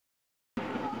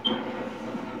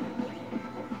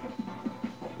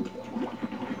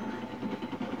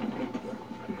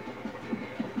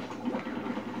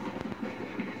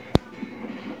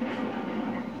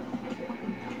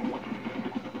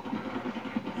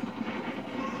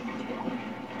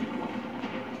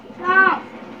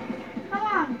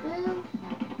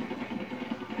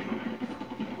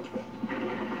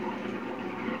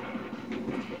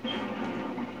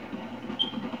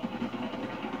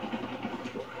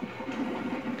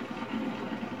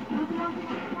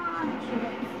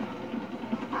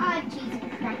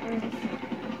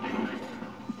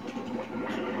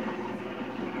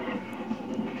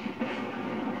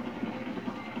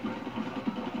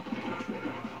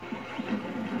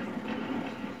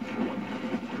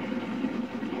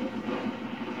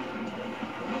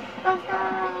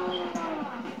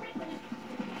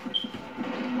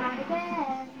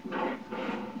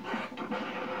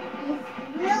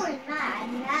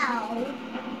Oh.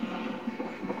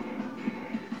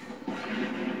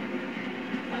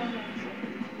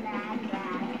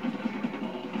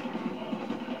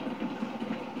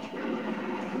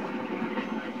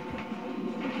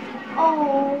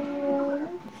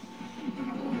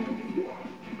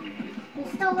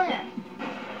 He's still there.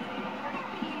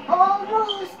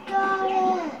 Almost got it.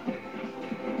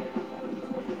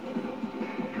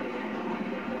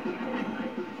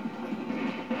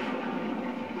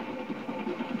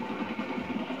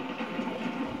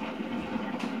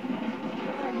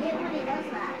 I hate when he does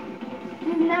that.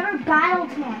 You've never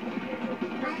battled him.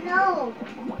 I know.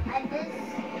 I just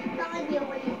telling you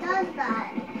when he does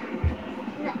that.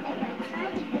 If I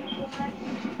tried to get more,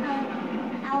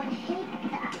 I would hate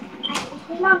that.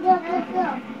 Come on, go.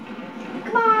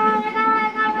 Come on, I got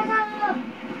it.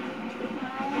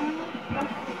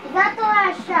 Is that the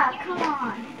last shot? Come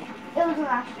on. It was the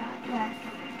last shot, yes.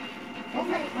 Oh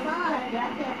my god.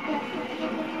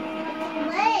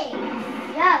 Legs.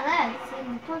 Yeah, legs.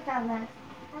 You put that legs.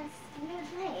 That's your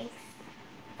legs.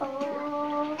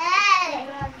 Oh. Hey.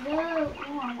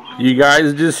 You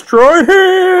guys destroy him!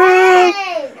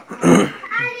 Hey.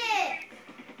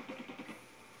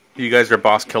 You guys are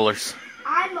boss killers.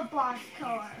 I'm a boss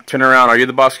killer. Turn around. Are you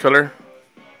the boss killer?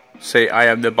 Say, I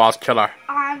am the boss killer.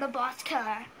 I'm the boss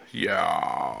killer.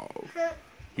 Yeah.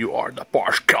 You are the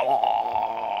boss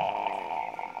killer.